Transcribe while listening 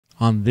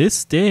On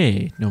this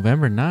day,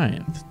 November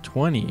 9th,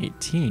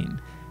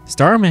 2018,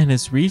 Starman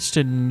has reached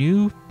a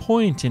new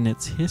point in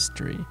its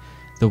history,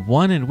 the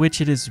one in which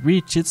it has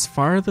reached its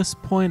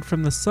farthest point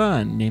from the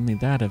sun, namely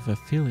that of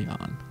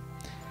Aphelion.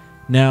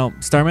 Now,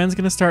 Starman's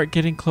going to start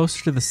getting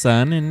closer to the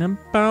sun. In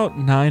about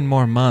 9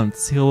 more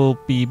months, he'll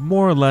be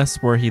more or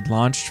less where he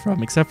launched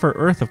from, except for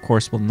Earth, of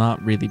course, will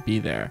not really be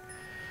there.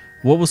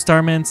 What will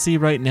Starman see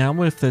right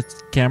now if the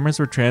cameras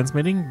were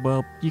transmitting?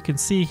 Well, you can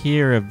see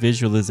here a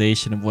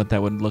visualization of what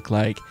that would look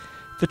like.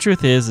 The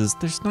truth is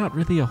there's not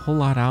really a whole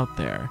lot out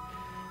there.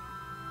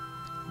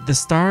 The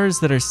stars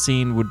that are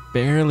seen would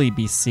barely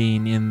be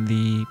seen in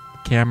the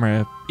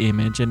camera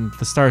image, and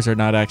the stars are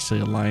not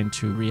actually aligned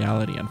to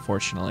reality,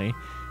 unfortunately.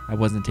 I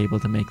wasn't able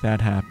to make that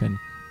happen.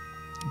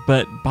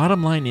 But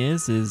bottom line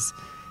is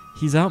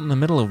he's out in the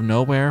middle of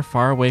nowhere,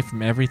 far away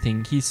from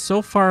everything. He's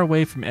so far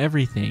away from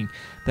everything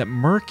that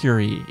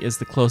Mercury is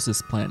the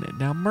closest planet.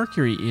 Now,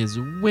 Mercury is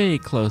way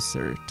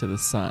closer to the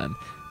sun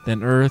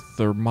than Earth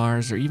or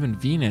Mars or even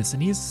Venus,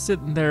 and he's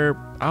sitting there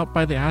out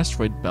by the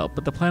asteroid belt,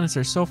 but the planets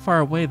are so far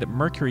away that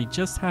Mercury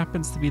just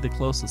happens to be the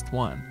closest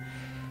one.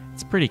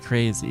 It's pretty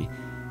crazy.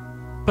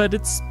 But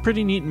it's a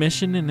pretty neat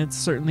mission, and it's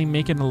certainly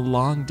making a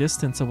long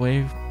distance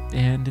away,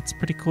 and it's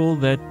pretty cool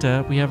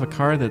that we have a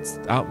car that's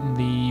out in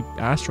the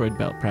asteroid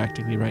belt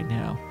practically right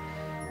now.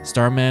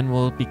 Starman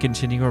will be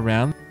continuing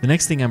around. The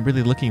next thing I'm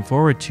really looking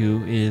forward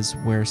to is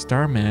where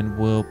Starman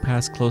will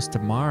pass close to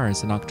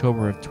Mars in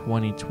October of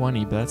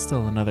 2020, but that's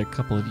still another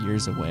couple of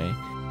years away.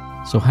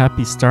 So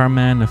happy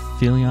Starman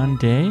Aphelion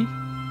Day.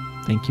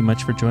 Thank you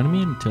much for joining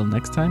me. Until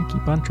next time,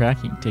 keep on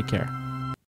tracking. Take care.